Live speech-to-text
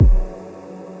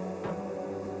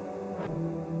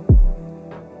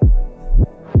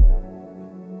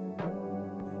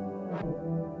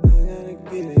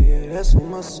that's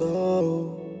on my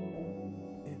soul.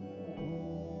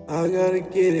 I gotta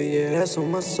get it, yeah, that's on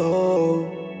my soul.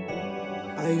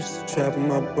 I used to trap with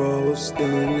my bros, still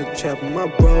in the trap with my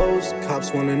bros.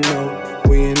 Cops wanna know,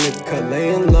 we in the cut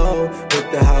laying low.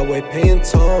 Hit the highway paying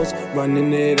tolls,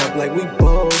 running it up like we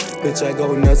bold. Bitch, I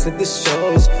go nuts at the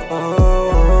shows,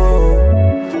 oh,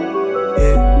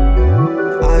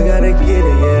 yeah. I gotta get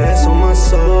it, yeah, that's on my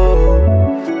soul.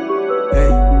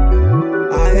 Hey,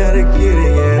 I gotta get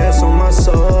it, yeah, that's on my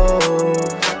soul.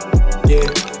 Yeah,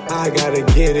 I gotta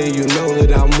get it, you know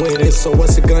that I'm with it. So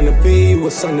what's it gonna be?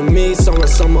 What's under me?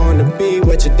 Summer on the beat,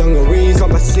 wet your dungarees.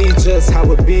 Come I see just how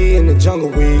it be in the jungle.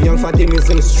 We young Fadimians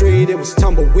in the street, it was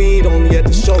tumbleweed. Only at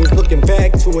the shows, looking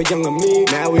back to a younger me.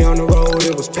 Now we on the road,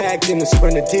 it was packed in the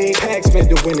Sprinter D. Packs made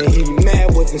the winner, he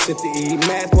mad, wasn't shit to eat.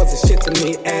 Math wasn't shit to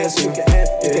me, ass you can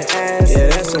ask, yeah,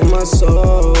 that's on my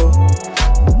soul.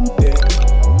 Yeah,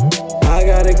 I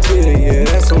gotta get it, yeah,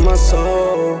 that's on my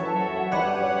soul.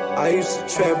 I used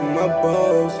to trap with my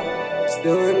bros,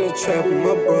 still in the trap with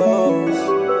my bros.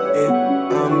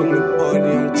 Yeah, I'm in the party,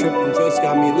 I'm tripping, just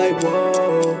got me like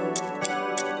whoa.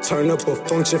 Turn up a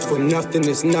function for nothing,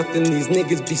 it's nothing. These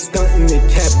niggas be stunting, they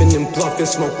capping and bluffing.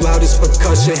 Smoke loudest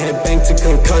percussion, head bang to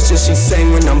concussion. She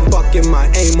sang when I'm bucking, my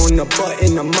aim on the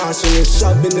button. I'm moshing and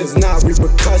shoving, there's not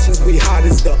repercussions. We hot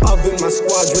as the oven, my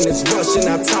squadron is rushing.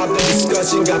 I top the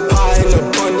discussion, got pie in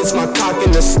abundance. My cock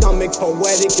in the stomach,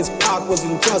 poetic as Pac was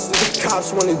injustice. The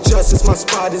cops wanted justice, my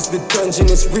spot is the dungeon.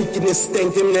 It's reeking, it's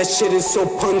stinking, that shit is so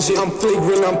pungent. I'm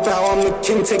flagrant, I'm foul, I'm the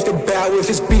king, take a bow. If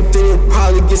it's beef, then you'll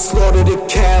probably get slaughtered a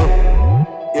cow.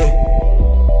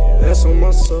 Yeah, that's on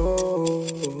my soul.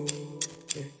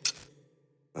 Yeah.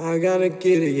 I gotta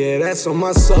get it, yeah, that's on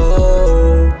my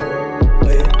soul.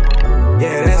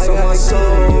 Yeah, that's on my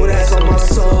soul, that's on my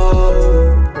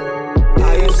soul.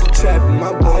 I used to trap in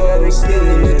my boys, still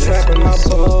in the trap in my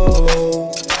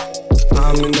bowl.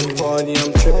 I'm in the party,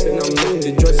 I'm tripping, I'm in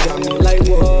the dress, got me like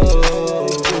whoa.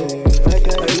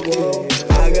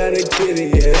 I gotta get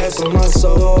it, yeah, that's on my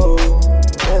soul.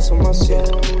 That's on my soul,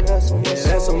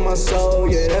 that's on my soul,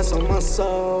 yeah, that's on my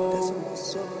soul,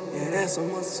 yeah, that's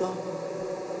on my soul.